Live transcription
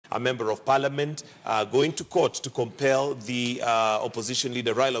a member of parliament, going to court to compel the opposition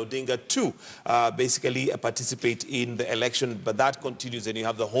leader Raila Odinga to basically participate in the election. But that continues, and you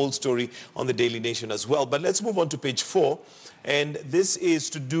have the whole story on the Daily Nation as well. But let's move on to page 4. And this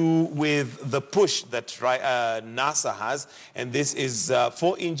is to do with the push that NASA has, and this is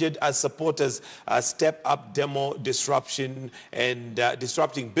 4 injured as supporters step up demo disruption and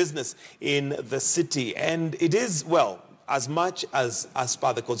disrupting business in the city. And it is, well, as much as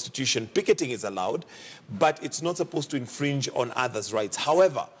per the Constitution, picketing is allowed, but it's not supposed to infringe on others' rights.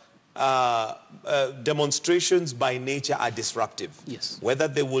 However, demonstrations by nature are disruptive. Yes. Whether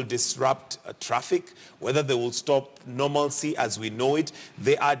they will disrupt traffic, whether they will stop normalcy as we know it,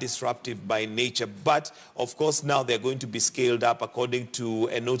 they are disruptive by nature. But, of course, now they're going to be scaled up according to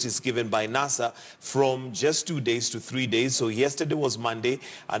a notice given by NASA from just 2 days to 3 days. So yesterday was Monday.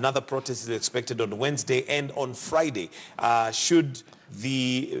 Another protest is expected on Wednesday and on Friday. Should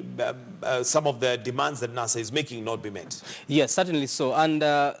the some of the demands that NASA is making not be met? Yes, certainly so. And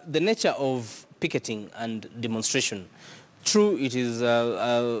the nature of picketing and demonstration, true, it is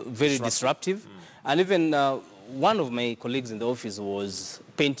very disruptive. And even one of my colleagues in the office was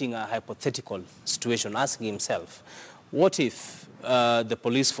painting a hypothetical situation, asking himself, what if the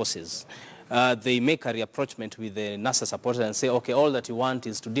police forces, they make a rapprochement with the NASA supporters and say, okay, all that you want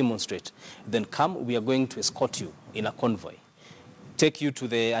is to demonstrate. Then come, we are going to escort you in a convoy, take you to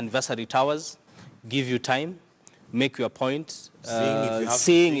the anniversary towers, give you time, make your point,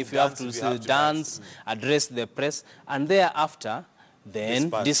 seeing if you have to dance, address the press, and thereafter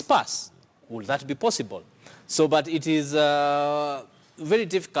then disperse. Will that be possible? So, but it is very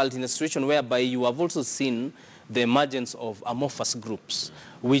difficult in a situation whereby you have also seen the emergence of amorphous groups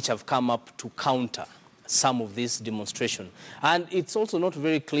which have come up to counter some of this demonstration. And it's also not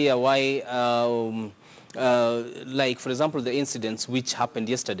very clear why, like, for example, the incidents which happened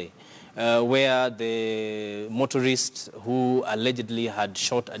yesterday, where the motorist who allegedly had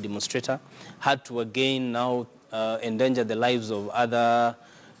shot a demonstrator had to again now endanger the lives of other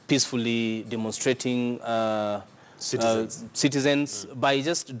peacefully demonstrating citizens by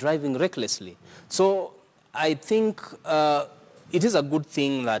just driving recklessly. So I think it is a good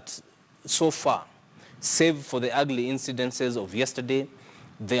thing that so far, save for the ugly incidences of yesterday,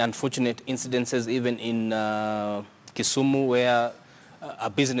 the unfortunate incidences even in Kisumu, where a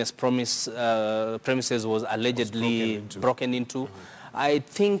business premises was allegedly broken into. I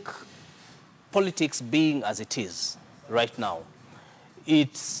think politics being as it is right now,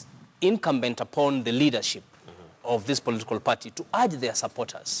 it's incumbent upon the leadership of this political party to urge their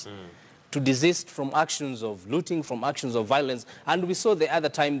supporters to desist from actions of looting, from actions of violence. And we saw the other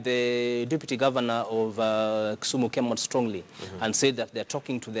time the deputy governor of Kisumu came out strongly and said that they're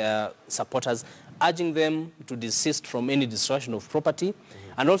talking to their supporters, urging them to desist from any destruction of property.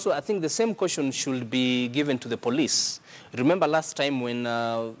 And also, I think the same caution should be given to the police. Remember last time when,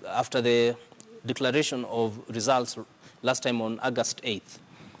 after the declaration of results last time on August 8th,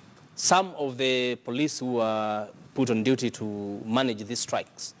 some of the police who were put on duty to manage these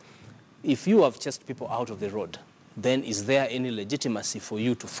strikes, if you have chased people out of the road, then is there any legitimacy for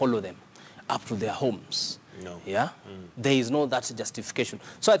you to follow them up to their homes? No. Yeah? There is no that justification.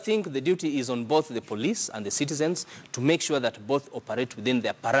 So I think the duty is on both the police and the citizens to make sure that both operate within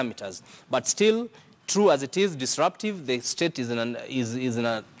their parameters. But still, true as it is disruptive, the state is in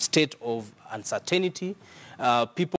a state of uncertainty. People